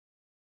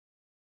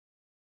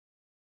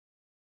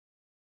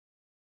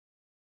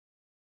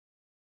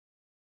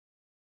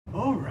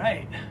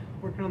Alright,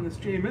 working on this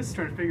JMIS,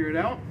 trying to figure it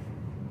out.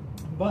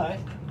 But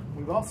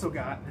we've also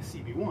got the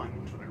CB-1,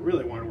 which is what I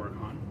really want to work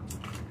on.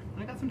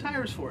 And I got some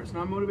tires for it, so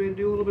now I'm motivated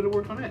to do a little bit of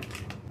work on it.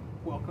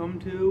 Welcome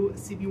to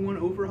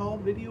CB-1 overhaul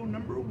video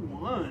number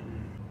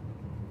 1.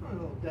 Oh, a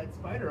little dead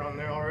spider on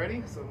there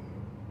already, so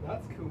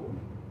that's cool.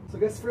 So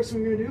I guess the first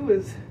thing we're going to do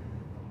is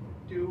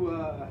do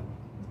a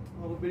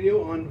little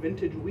video on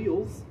vintage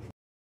wheels.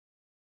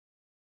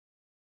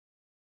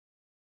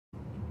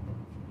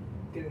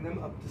 Getting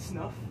them up to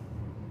snuff.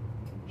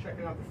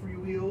 Checking out the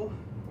freewheel,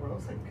 or it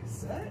looks like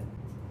cassette.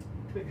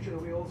 Making sure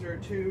the wheels are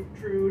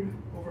trued,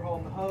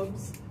 overhauling the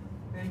hubs,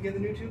 and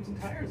getting the new tubes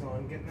and tires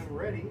on, getting them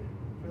ready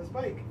for this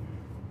bike.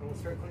 And we'll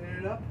start cleaning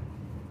it up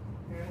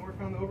and work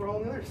on the overhaul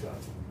and the other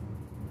stuff.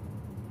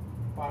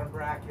 Bottom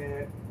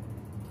bracket,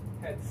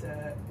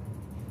 headset,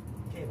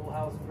 cable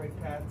housing,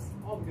 brake pads,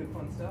 all the good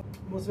fun stuff.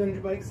 Most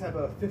vintage bikes have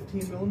a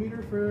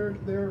 15mm for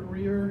their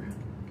rear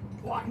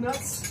lock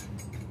nuts,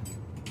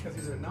 because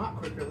these are not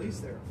quick release,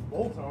 they're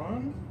bolt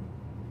on.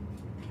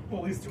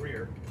 Well, at least the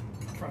rear.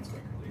 Front's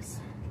quick release.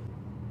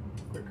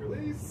 Quick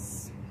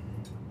release.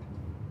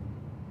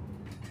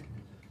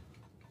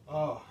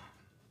 Oh.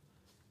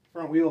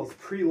 Front wheel is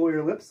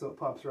pre-lawyer lip, so it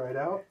pops right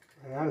out.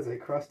 And that is a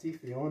crusty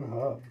feeling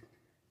hub.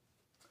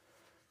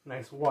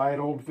 Nice wide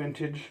old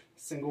vintage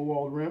single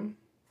walled rim.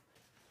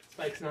 This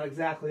bike's not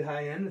exactly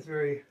high end, it's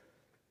very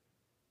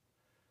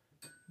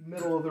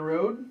middle of the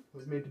road. It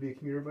was made to be a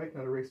commuter bike,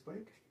 not a race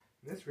bike.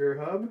 This rear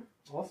hub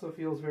also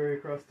feels very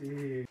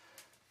crusty.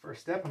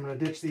 First step, I'm going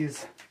to ditch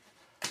these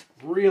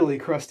really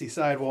crusty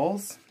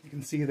sidewalls. You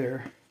can see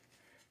they're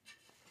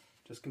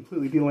just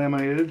completely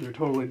delaminated. They're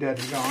totally dead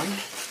and gone.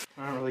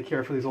 I don't really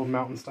care for these old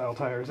mountain style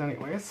tires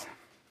anyways.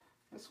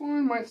 This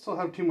one might still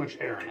have too much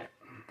air in it.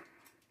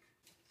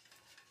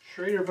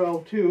 Schrader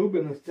valve tube,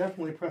 and this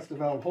definitely pressed a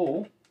valve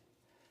hole.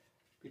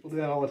 People do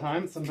that all the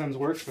time. It sometimes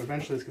works, but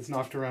eventually this gets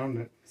knocked around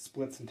and it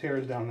splits and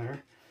tears down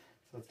there.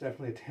 So it's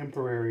definitely a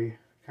temporary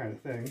kind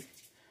of thing.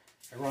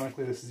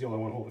 Ironically, this is the only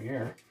one holding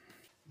air.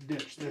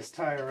 Ditch this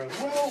tire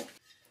as well.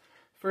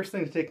 First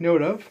thing to take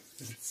note of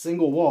is it's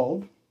single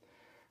walled,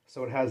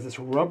 so it has this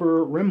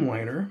rubber rim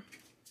liner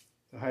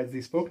that hides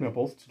these spoke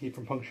nipples to keep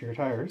from puncturing your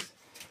tires.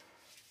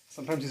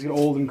 Sometimes these get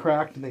old and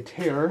cracked and they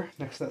tear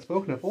next to that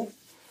spoke nipple,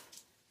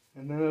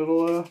 and then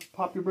it'll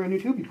pop your brand new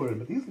tube you put in.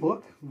 But these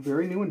look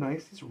very new and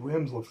nice. These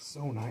rims look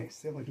so nice.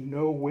 They have like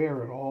no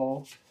wear at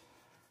all.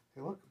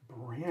 They look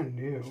brand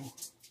new.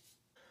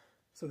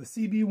 So the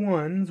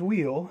CB-1's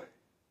wheel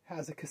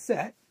has a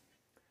cassette.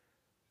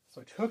 So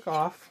I took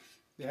off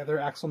the other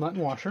axle nut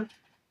and washer.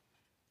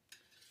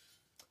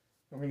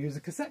 We're going to use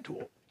the cassette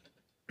tool.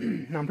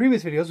 Now in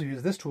previous videos we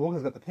used this tool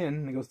because it's got the pin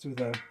and it goes through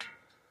the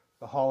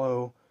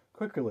hollow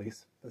quick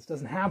release. This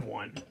doesn't have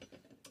one.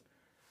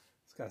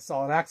 It's got a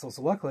solid axle,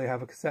 so luckily I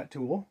have a cassette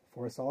tool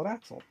for a solid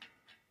axle.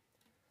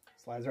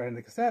 Slides right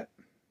into the cassette.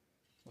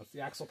 Lets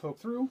the axle poke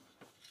through.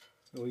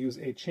 We'll use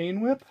a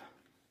chain whip.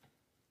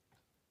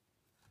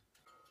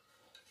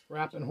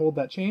 Wrap and hold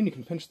that chain. You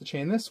can pinch the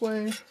chain this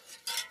way,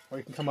 or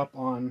you can come up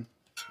on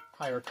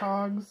higher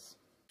cogs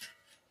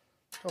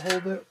to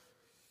hold it.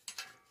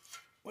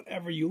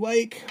 Whatever you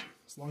like,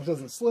 as long as it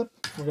doesn't slip.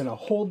 We're going to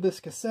hold this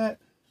cassette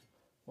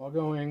while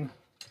going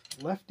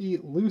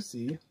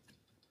lefty-loosey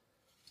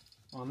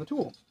on the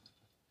tool.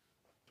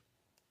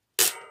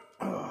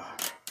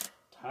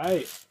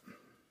 Tight.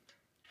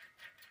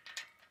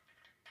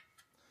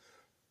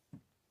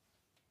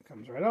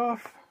 Comes right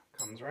off,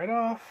 comes right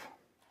off,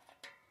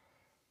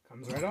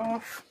 comes right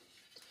off.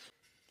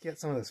 Get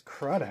some of this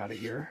crud out of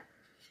here.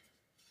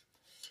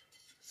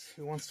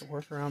 Who wants to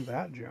work around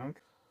that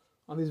junk?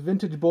 On these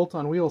vintage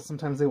bolt-on wheels,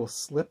 sometimes they will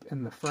slip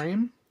in the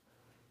frame.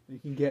 You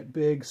can get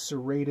big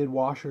serrated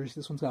washers.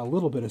 This one's got a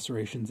little bit of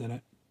serrations in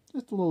it.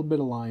 Just a little bit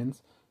of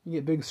lines. You can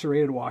get big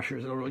serrated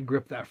washers that'll really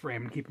grip that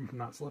frame and keep them from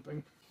not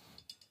slipping.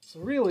 So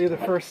really, the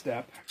first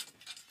step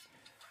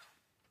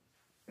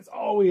is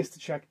always to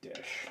check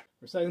dish.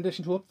 We're setting the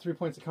dishing tool up to 3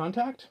 points of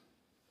contact.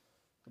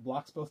 The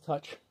blocks both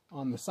touch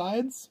on the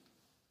sides.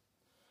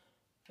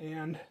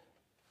 And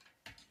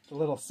the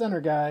little center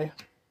guy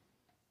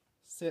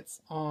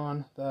sits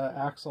on the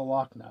axle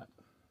lock nut.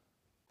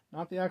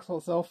 Not the axle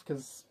itself,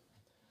 because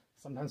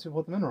sometimes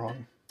people put them in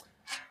wrong.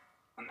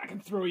 And that can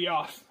throw you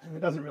off, and it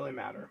doesn't really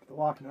matter, but the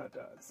lock nut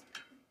does.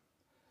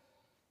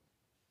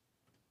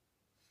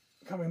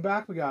 Coming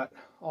back, we got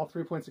all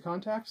 3 points of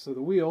contact, so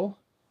the wheel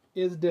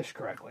is dished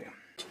correctly.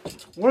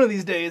 One of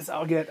these days,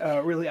 I'll get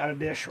a really out of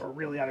dish or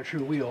really out of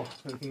true wheel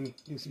that we can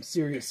do some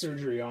serious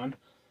surgery on.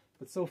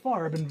 But so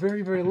far, I've been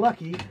very, very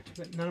lucky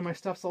that none of my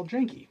stuff's all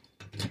janky.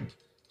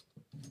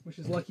 Which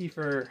is lucky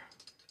for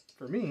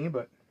me,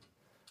 but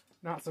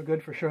not so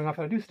good for showing off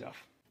how to do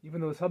stuff.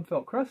 Even though this hub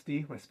felt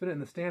crusty, when I spin it in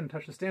the stand and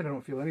touch the stand, I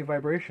don't feel any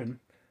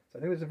vibration. So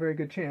I think there's a very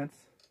good chance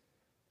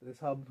that this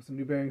hub with some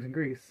new bearings and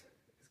grease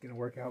is going to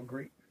work out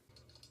great.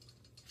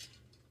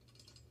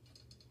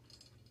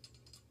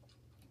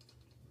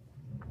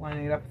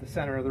 Lining it up at the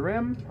center of the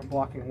rim. I'm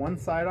blocking one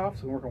side off,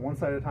 so we work on one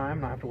side at a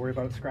time, not have to worry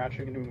about it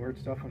scratching and doing weird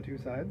stuff on two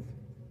sides.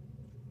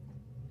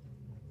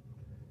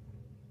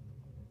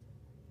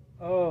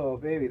 Oh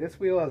baby, this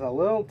wheel has a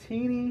little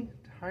teeny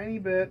tiny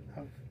bit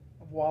of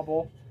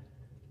wobble,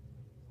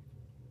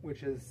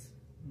 which is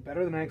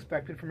better than I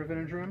expected from a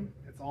vintage room.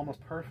 It's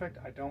almost perfect.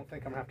 I don't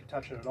think I'm gonna have to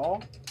touch it at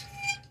all.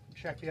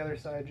 Check the other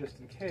side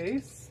just in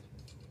case.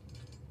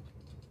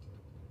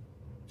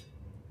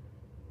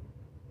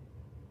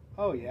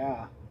 Oh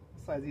yeah,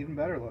 this side's even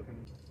better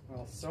looking.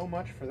 Well, so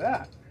much for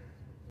that.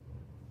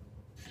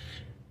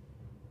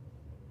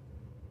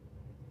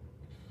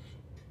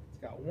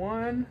 It's got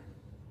one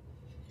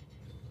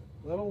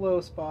little low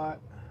spot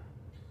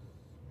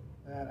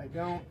that I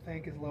don't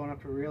think is low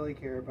enough to really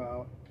care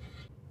about.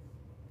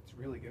 It's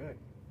really good.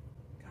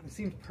 God, it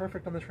seems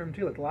perfect on this rim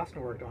too. Like the last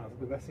one I worked on, it was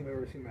the best thing I've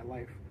ever seen in my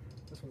life.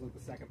 This one's like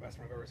the second best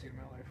one I've ever seen in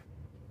my life.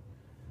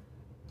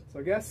 So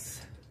I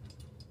guess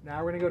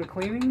now we're gonna go to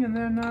cleaning and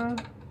then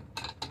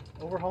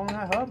overhauling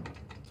that hub.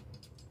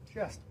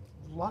 Just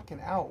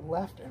lucking out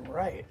left and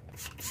right.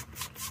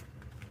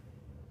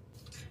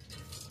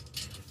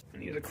 I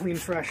need a clean,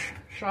 fresh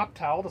shop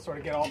towel to sort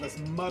of get all this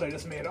mud I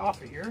just made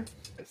off of here.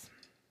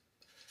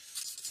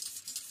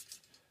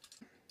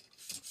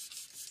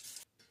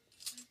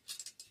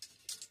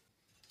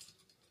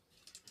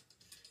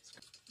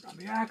 Grab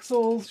the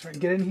axles, try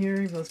and get in here,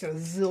 even though it's got a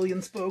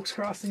zillion spokes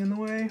crossing in the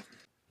way.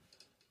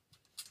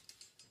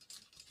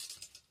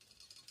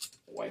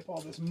 Wipe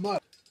all this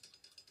mud.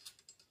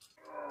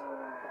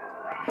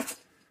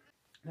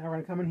 Now we're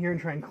going to come in here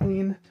and try and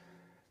clean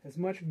as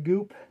much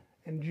goop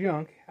and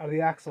junk out of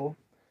the axle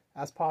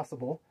as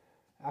possible.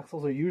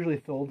 Axles are usually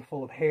filled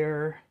full of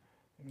hair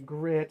and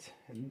grit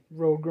and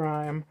road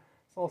grime.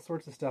 So all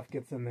sorts of stuff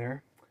gets in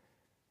there.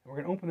 And we're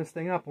going to open this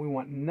thing up and we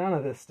want none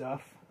of this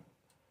stuff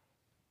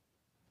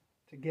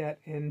to get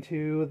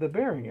into the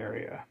bearing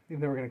area.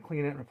 Even though we're going to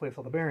clean it and replace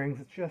all the bearings,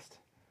 it's just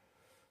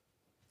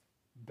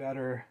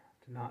better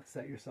to not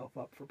set yourself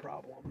up for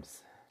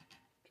problems.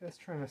 Just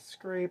trying to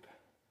scrape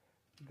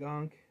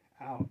gunk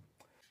out.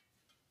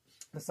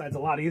 This side's a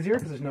lot easier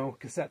because there's no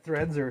cassette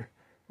threads or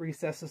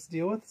recesses to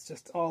deal with. It's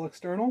just all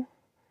external.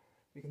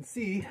 You can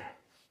see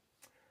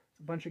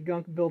a bunch of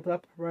gunk built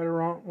up right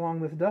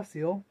along this dust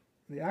seal.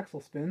 The axle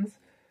spins,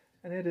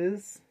 and it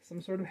is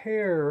some sort of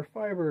hair or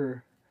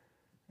fiber,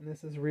 and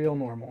this is real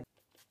normal.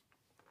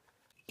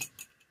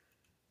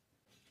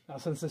 Now,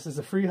 since this is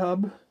a free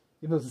hub,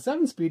 even though it's a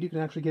 7-speed, you can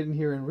actually get in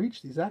here and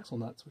reach these axle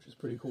nuts, which is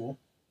pretty cool.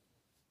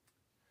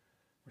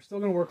 We're still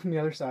going to work from the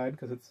other side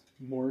because it's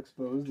more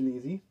exposed and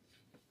easy.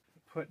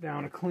 Put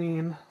down a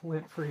clean,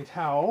 lint-free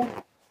towel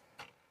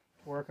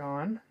to work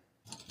on.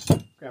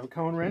 Grab a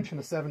cone wrench and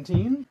a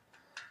 17.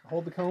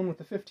 Hold the cone with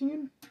the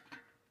 15.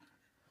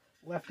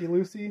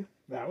 Lefty-loosey.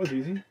 That was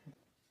easy.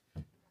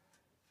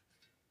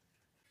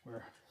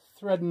 We're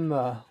threading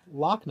the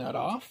lock nut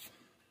off.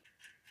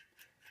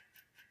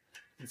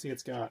 You can see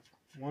it's got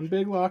one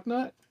big lock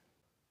nut,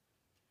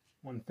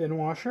 one thin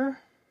washer,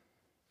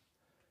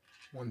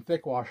 one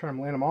thick washer.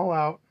 I'm laying them all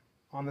out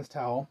on this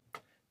towel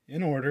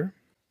in order.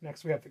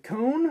 Next we have the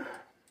cone,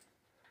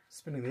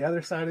 spinning the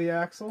other side of the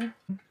axle.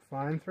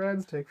 Fine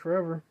threads take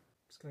forever.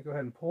 Just going to go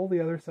ahead and pull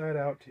the other side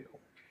out too.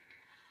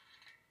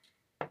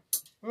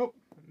 Oh,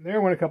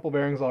 there went a couple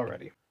bearings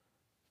already.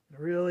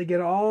 Really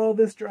get all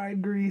this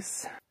dried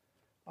grease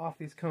off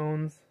these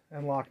cones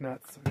and lock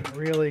nuts. So we can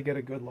really get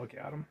a good look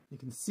at them. You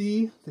can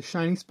see the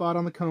shiny spot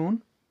on the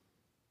cone.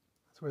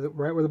 That's where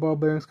right where the ball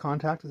bearings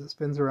contact as it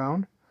spins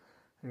around.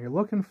 And you're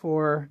looking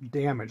for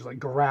damage, like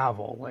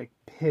gravel, like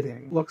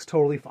pitting. Looks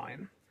totally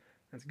fine.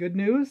 That's good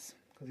news,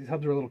 because these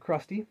hubs are a little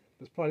crusty.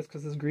 It's probably just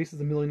because this grease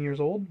is a million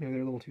years old. Maybe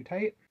they're a little too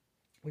tight.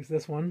 At least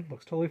this one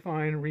looks totally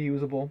fine,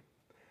 reusable.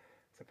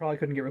 So I probably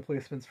couldn't get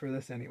replacements for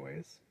this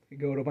anyways. You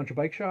go to a bunch of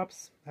bike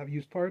shops, have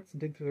used parts, and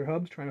dig through their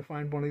hubs, trying to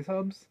find one of these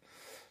hubs.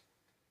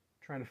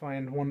 Trying to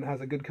find one that has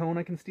a good cone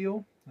I can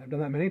steal. I've done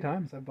that many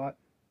times. I've bought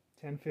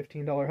 $10,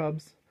 $15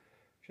 hubs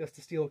just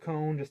to steal a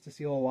cone, just to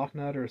steal a lock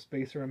nut or a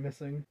spacer I'm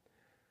missing.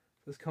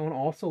 This cone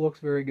also looks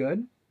very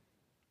good.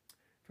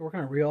 If you're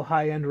working on a real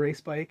high-end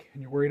race bike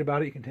and you're worried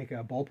about it, you can take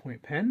a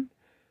ballpoint pen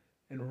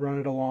and run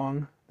it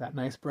along that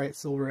nice bright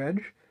silver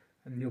edge,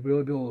 and you'll be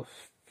able to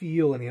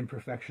feel any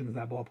imperfections in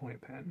that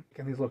ballpoint pen.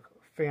 And these look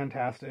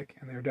fantastic,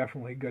 and they're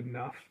definitely good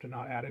enough to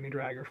not add any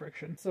drag or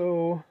friction.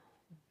 So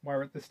while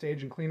we're at this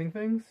stage in cleaning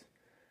things,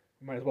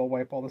 we might as well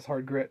wipe all this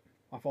hard grit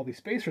off all these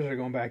spacers that are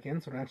going back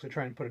in, so don't actually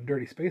try and put a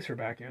dirty spacer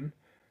back in. And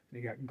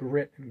you got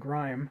grit and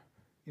grime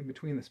in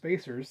between the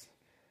spacers.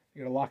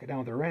 You gotta lock it down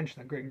with a wrench.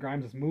 That grit and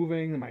grime is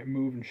moving. It might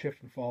move and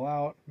shift and fall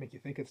out, make you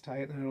think it's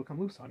tight, and then it'll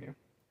come loose on you.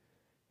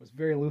 It was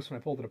very loose when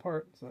I pulled it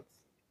apart, so that's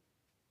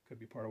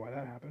could be part of why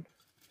that happened.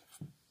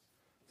 So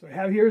what I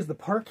have here is the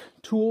Park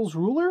Tools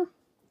ruler. It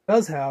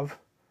does have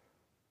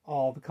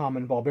all the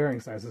common ball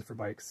bearing sizes for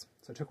bikes.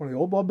 So I took one of the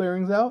old ball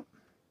bearings out.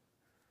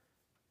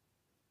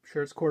 I'm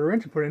sure it's 1/4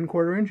 inch, and put it in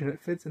 1/4 inch, and it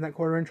fits in that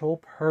 1/4 inch hole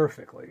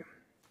perfectly.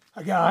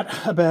 I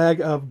got a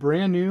bag of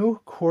brand new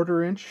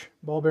 1/4 inch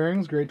ball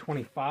bearings, grade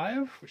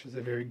 25, which is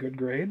a very good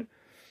grade.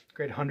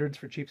 Grade 100s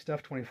for cheap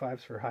stuff,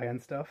 25s for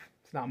high-end stuff.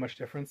 It's not much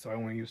difference, so I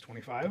only use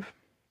 25.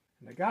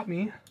 And it got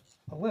me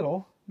a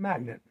little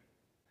magnet.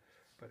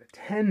 for the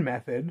 10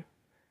 method,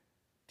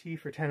 T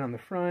for 10 on the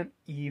front,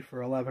 E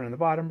for 11 in the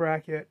bottom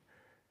bracket,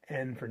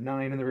 N for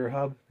 9 in the rear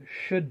hub. There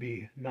should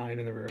be 9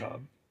 in the rear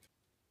hub.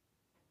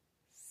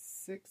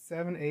 6,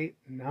 7, 8,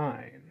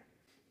 9.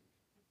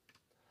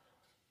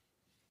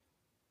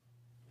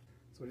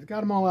 So we've got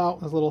them all out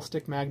with this little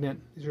stick magnet.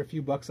 These are a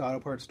few bucks auto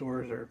parts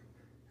stores, or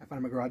I find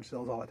them at garage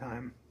sales all the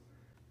time.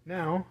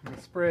 Now, I'm going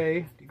to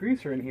spray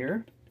degreaser in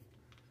here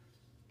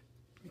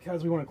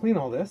because we want to clean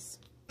all this.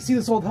 You see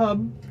this old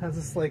hub has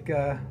this like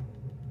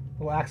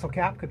little axle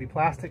cap, could be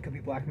plastic, could be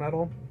black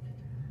metal.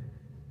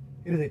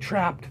 It is a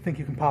trap to think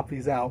you can pop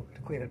these out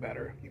to clean it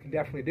better. You can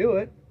definitely do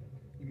it.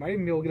 You might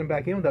even be able to get them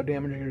back in without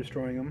damaging or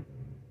destroying them.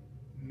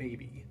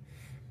 Maybe.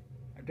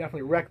 I've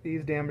definitely wrecked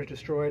these, damaged,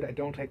 destroyed. I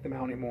don't take them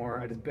out anymore.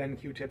 I just bend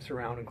Q-tips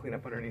around and clean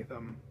up underneath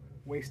them.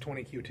 Waste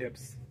 20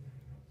 Q-tips.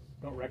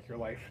 Don't wreck your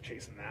life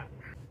chasing that.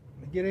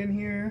 Get in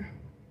here,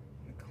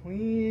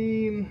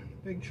 clean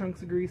big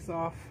chunks of grease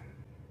off.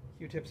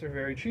 Q-tips are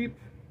very cheap.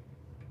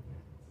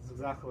 This is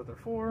exactly what they're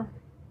for.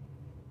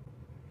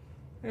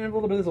 And a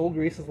little bit of this old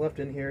grease is left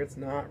in here. It's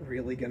not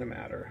really going to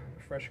matter.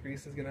 Fresh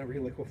grease is going to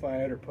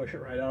reliquify it or push it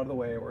right out of the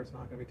way where it's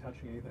not going to be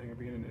touching anything or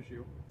being an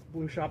issue.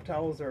 Blue shop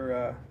towels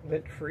are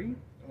lint free.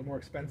 A little more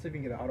expensive.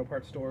 You can get at auto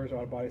parts stores,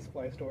 auto body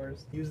supply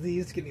stores. Use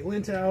these to get any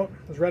lint out.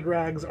 Those red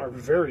rags are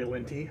very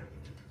linty.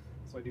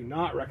 So I do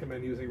not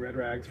recommend using red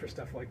rags for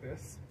stuff like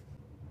this.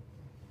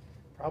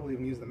 Probably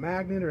even use the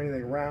magnet or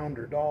anything round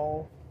or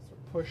dull. So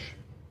push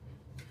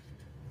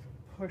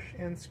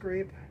and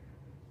scrape.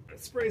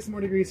 Spray some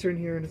more degreaser in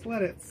here and just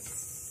let it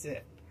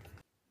sit.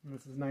 And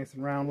this is nice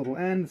and round little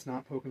end. It's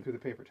not poking through the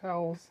paper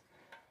towels.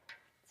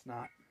 It's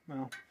not,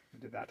 well, I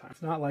did that time.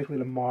 It's not likely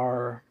to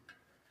mar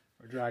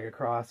or drag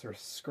across or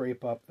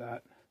scrape up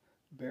that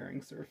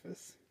bearing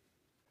surface.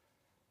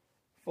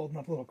 Folding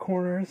up little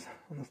corners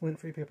on this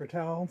lint-free paper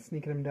towel,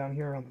 sneaking them down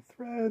here on the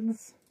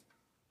threads.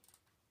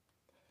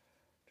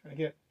 Trying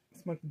to get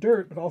as much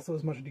dirt, but also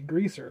as much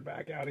degreaser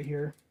back out of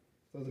here.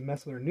 So it doesn't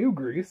mess with our new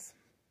grease.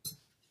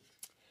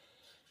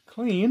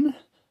 Clean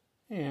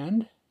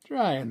and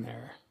dry in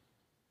there.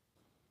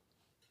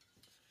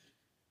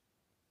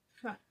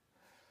 Now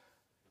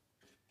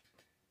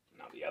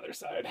the other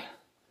side.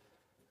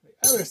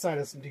 The other side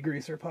has some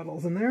degreaser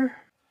puddles in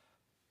there.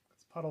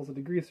 It's puddles of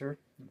degreaser.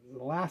 This is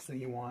the last thing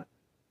you want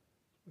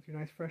with your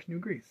nice fresh new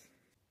grease.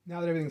 Now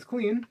that everything's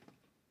clean,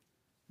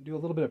 do a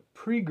little bit of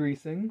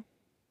pre-greasing.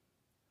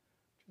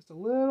 Just a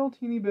little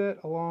teeny bit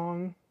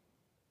along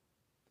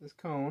this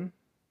cone.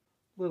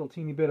 Little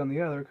teeny bit on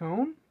the other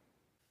cone.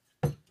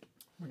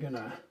 We're going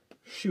to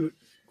shoot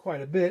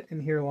quite a bit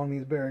in here along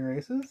these bearing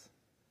races.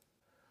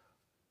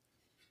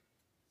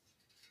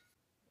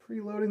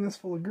 Preloading this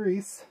full of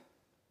grease is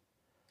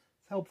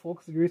helpful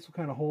because the grease will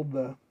kind of hold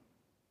the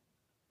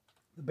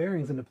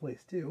bearings into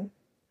place too.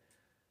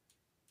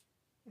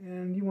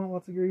 And you want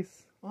lots of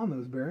grease on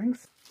those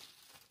bearings.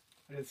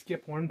 I did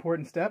skip one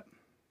important step.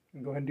 You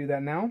can go ahead and do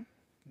that now.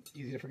 It's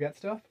easy to forget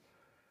stuff.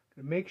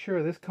 I'm going to make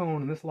sure this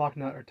cone and this lock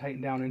nut are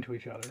tightened down into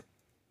each other.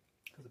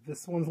 Because if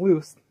this one's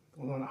loose, the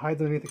one that hides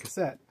underneath the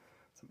cassette,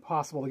 it's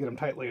impossible to get them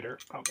tight later.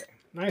 Okay,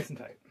 nice and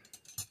tight.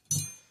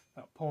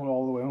 Without pulling it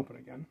all the way open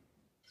again.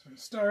 So we're going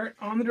to start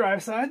on the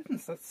drive side.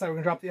 That's the side we're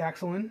going to drop the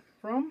axle in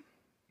from.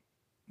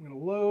 I'm going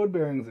to load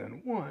bearings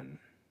in. 1,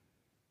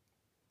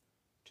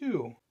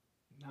 2,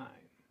 9.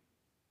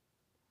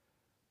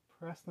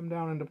 Press them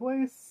down into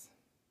place.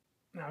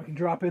 Now we can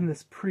drop in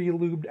this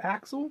pre-lubed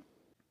axle.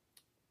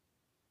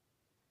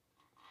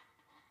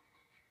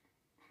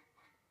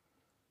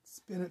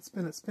 Spin it,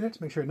 spin it, spin it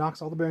to make sure it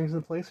knocks all the bearings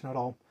into place. Not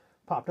all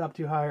popped up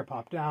too high or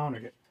popped down or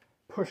get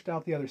pushed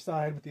out the other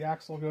side but the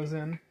axle goes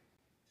in.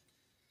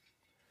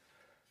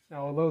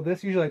 Now I'll load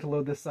this. Usually I like to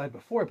load this side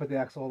before I put the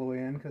axle all the way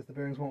in because the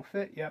bearings won't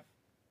fit. Yep,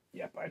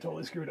 I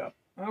totally screwed up.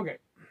 Okay.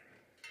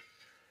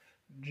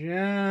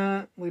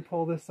 Gently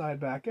pull this side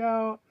back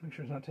out. Make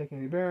sure it's not taking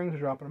any bearings or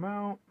dropping them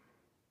out.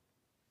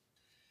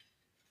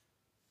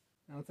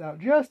 Now it's out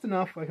just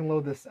enough I can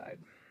load this side.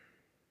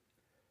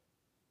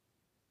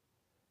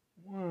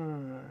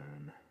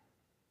 1,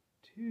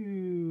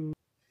 2,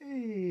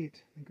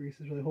 8. The grease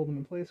is really holding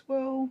them in place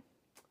well.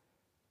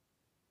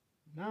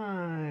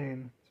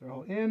 9. So they're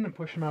all in and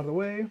push them out of the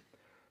way.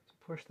 So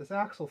push this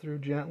axle through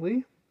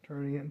gently,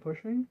 turning it and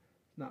pushing.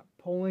 It's not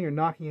pulling or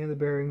knocking any of the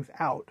bearings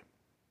out.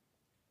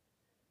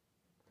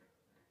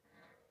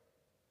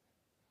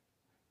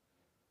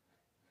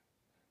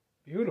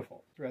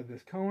 Beautiful. Thread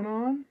this cone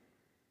on,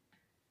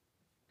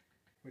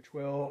 which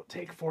will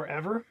take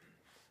forever.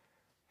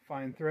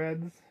 Fine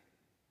threads,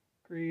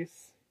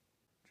 grease,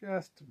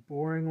 just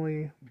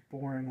boringly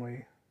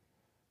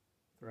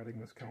threading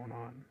this cone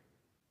on.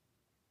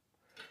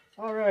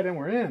 Alright, and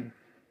we're in.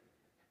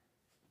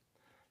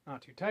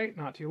 Not too tight,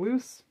 not too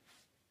loose.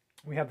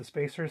 We have the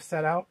spacers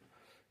set out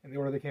in the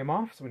order they came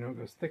off, so we know it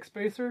goes thick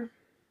spacer,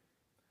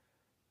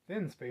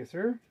 thin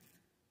spacer,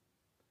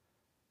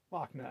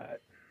 lock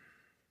nut.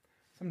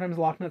 Sometimes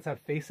lock nuts have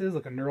faces,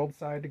 like a knurled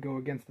side to go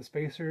against the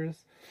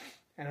spacers,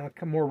 and it'll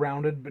come more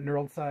rounded but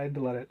knurled side to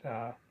let it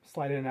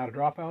slide in and out of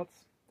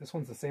dropouts. This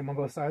one's the same on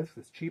both sides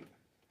because it's cheap.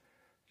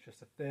 It's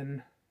just a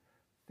thin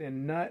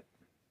nut.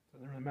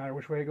 Doesn't really matter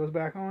which way it goes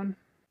back on.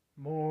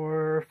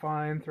 More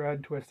fine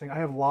thread twisting. I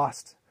have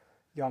lost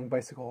young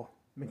bicycle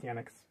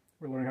mechanics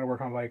who were learning how to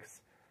work on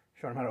bikes,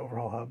 showing them how to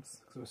overhaul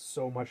hubs, because it was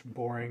so much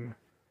boring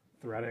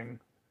threading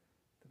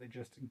that they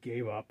just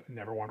gave up and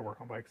never wanted to work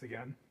on bikes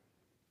again.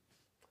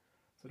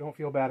 So don't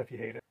feel bad if you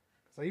hate it.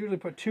 Because I usually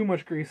put too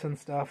much grease in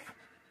stuff.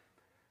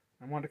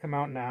 I want it to come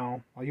out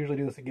now. I'll usually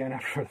do this again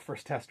after the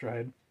first test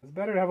ride. It's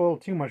better to have a little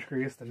too much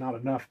grease than not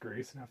enough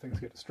grease and have things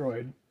get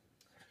destroyed.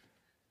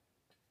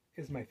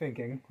 Is my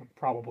thinking. I'm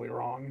probably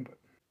wrong, but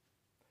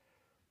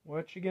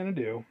what you gonna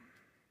do?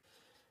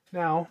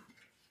 Now,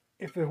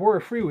 if it were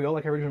a freewheel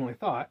like I originally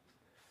thought,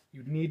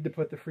 you'd need to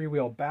put the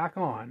freewheel back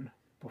on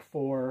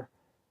before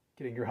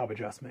getting your hub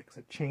adjustment, because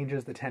it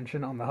changes the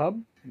tension on the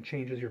hub and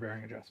changes your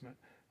bearing adjustment.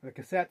 The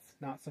cassettes,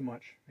 not so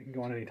much. They can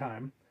go on any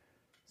time.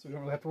 So we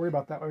don't really have to worry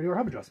about that while we do our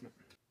hub adjustment.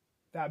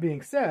 That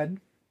being said,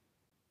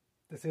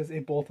 this is a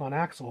bolt-on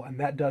axle, and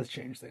that does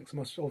change things.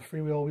 Most old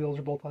freewheel wheels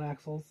are bolt-on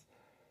axles.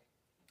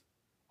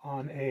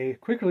 On a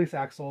quick release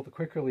axle, the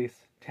quick release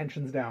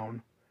tensions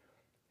down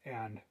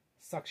and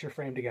sucks your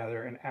frame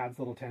together and adds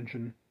a little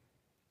tension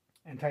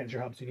and tightens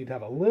your hub. So you need to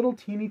have a little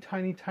teeny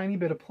tiny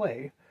bit of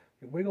play.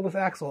 You wiggle this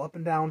axle up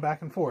and down,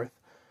 back and forth.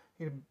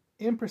 You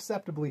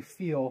imperceptibly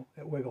feel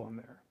it wiggle in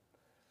there.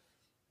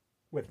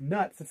 With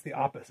nuts, it's the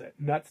opposite.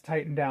 Nuts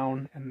tighten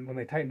down, and when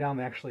they tighten down,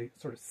 they actually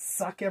sort of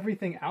suck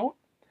everything out,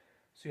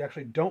 so you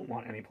actually don't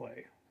want any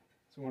play.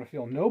 So you want to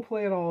feel no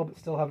play at all, but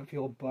still have it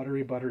feel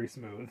buttery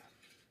smooth.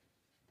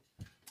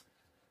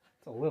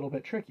 It's a little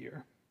bit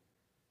trickier.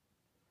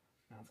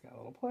 Now it's got a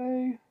little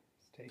play.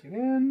 Let's take it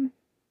in.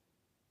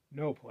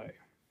 No play.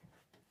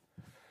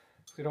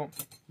 So you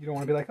don't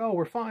want to be like, oh,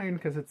 we're fine,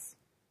 because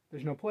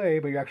there's no play,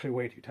 but you're actually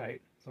way too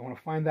tight. So I want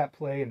to find that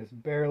play and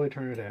just barely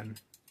turn it in.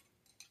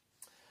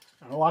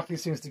 I'll lock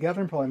these things together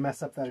and probably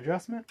mess up that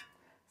adjustment.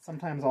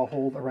 Sometimes I'll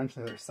hold a wrench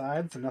on the other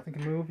side so nothing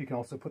can move. You can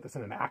also put this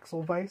in an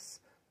axle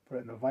vise. Put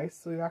it in a vise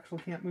so the axle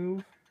can't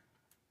move.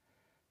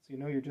 So you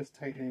know you're just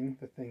tightening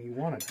the thing you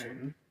want to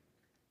tighten.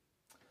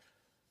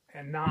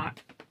 And not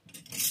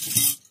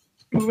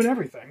moving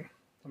everything.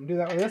 So I'm going to do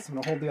that with this. I'm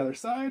going to hold the other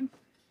side.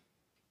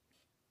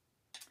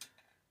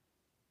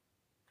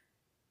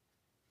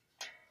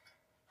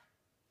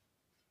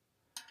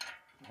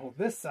 Hold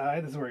this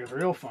side. This is where it gets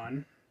real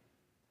fun.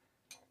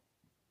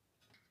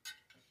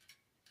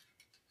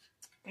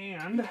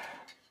 And, I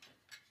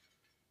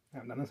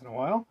haven't done this in a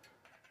while,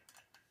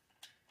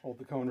 hold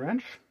the cone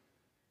wrench,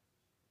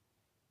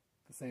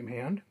 the same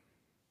hand,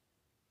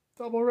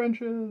 double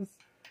wrenches,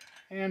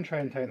 and try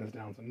and tighten this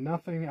down so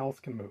nothing else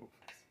can move.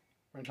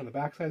 Wrench on the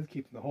back side is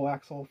keeping the whole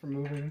axle from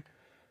moving,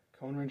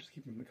 cone wrench is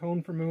keeping the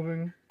cone from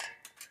moving,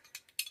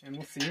 and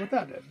we'll see what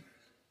that did.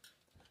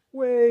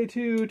 Way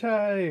too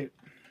tight!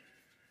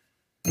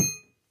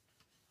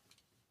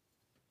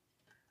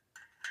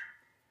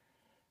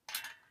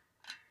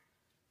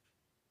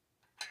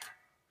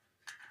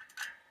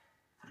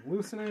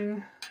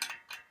 Loosening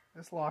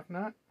this lock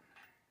nut,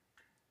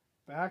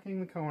 backing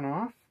the cone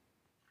off,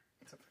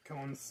 except the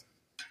cone's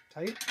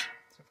tight,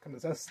 so if it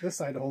comes this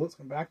side to hold it, it's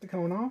going to back the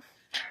cone off.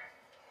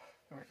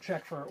 All right,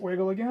 check for a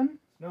wiggle again.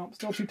 Nope,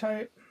 still too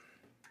tight.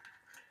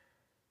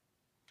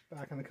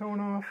 Backing the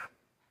cone off.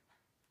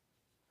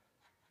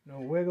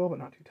 No wiggle, but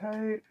not too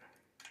tight.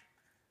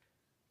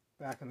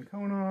 Backing the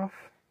cone off.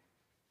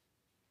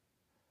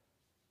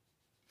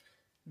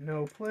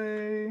 No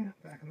play,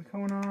 backing the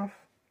cone off.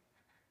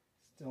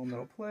 Still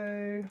no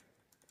play.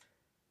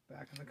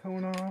 Backing the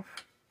cone off.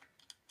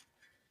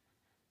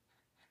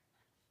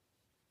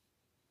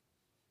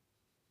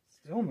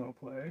 Still no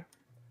play.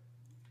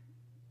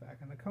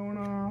 Backing the cone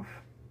off.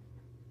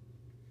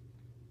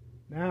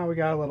 Now we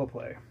got a little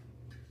play.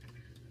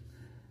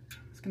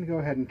 I'm just going to go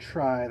ahead and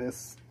try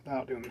this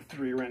without doing the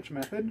 3-wrench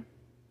method.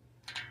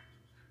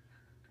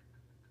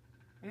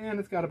 And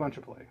it's got a bunch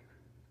of play.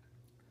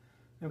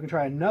 Now we can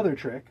try another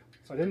trick.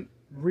 So I didn't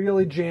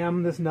really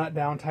jam this nut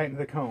down tight into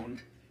the cone.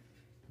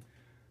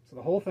 So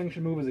the whole thing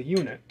should move as a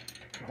unit.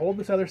 Hold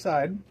this other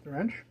side, the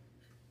wrench,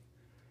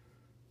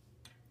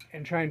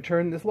 and try and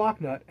turn this lock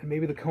nut, and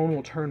maybe the cone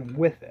will turn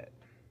with it.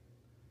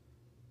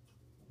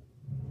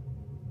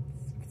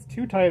 If it's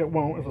too tight, it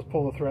won't. It'll just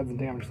pull the threads and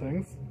damage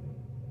things.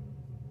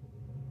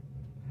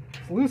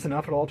 If it's loose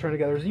enough, it'll all turn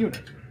together as a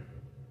unit,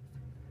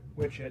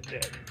 which it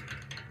did.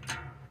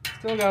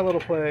 Still got a little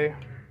play.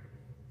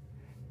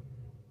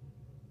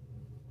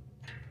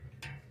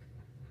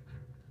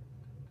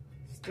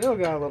 Still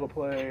got a little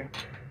play.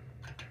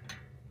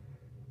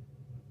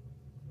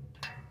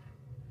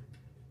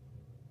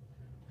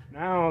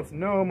 Now it's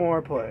no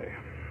more play.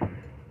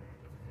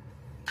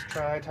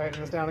 Try tightening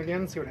this down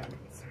again, see what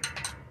happens.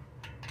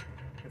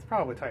 It's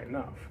probably tight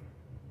enough.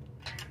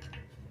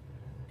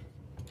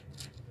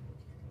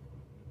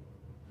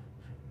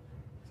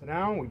 So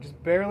now we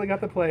just barely got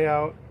the play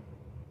out.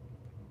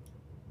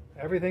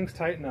 Everything's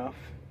tight enough.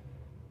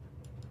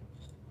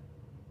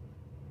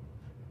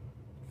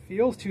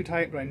 Feels too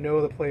tight, but I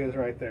know the play is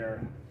right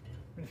there.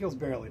 It feels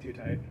barely too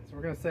tight, so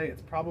we're going to say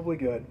it's probably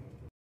good.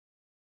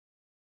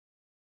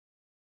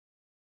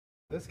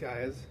 This guy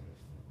is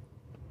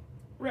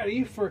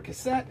ready for a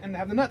cassette and to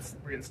have the nuts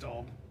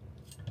reinstalled.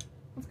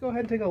 Let's go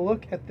ahead and take a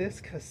look at this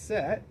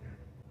cassette.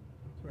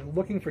 We're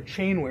looking for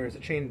chain wear as the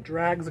chain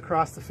drags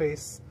across the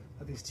face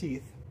of these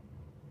teeth.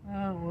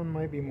 That one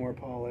might be more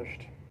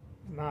polished.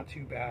 Not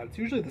too bad. It's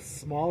usually the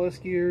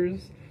smallest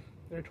gears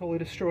that are totally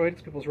destroyed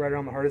because people's ride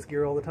around the hardest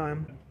gear all the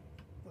time.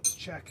 Let's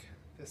check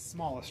this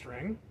smallest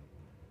ring.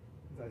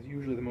 That's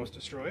usually the most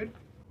destroyed.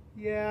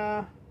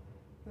 Yeah,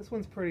 this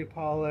one's pretty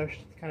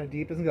polished. It's kind of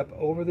deep. It doesn't go up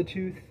over the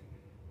tooth.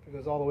 It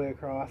goes all the way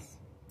across.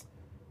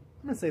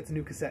 I'm going to say it's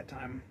new cassette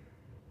time.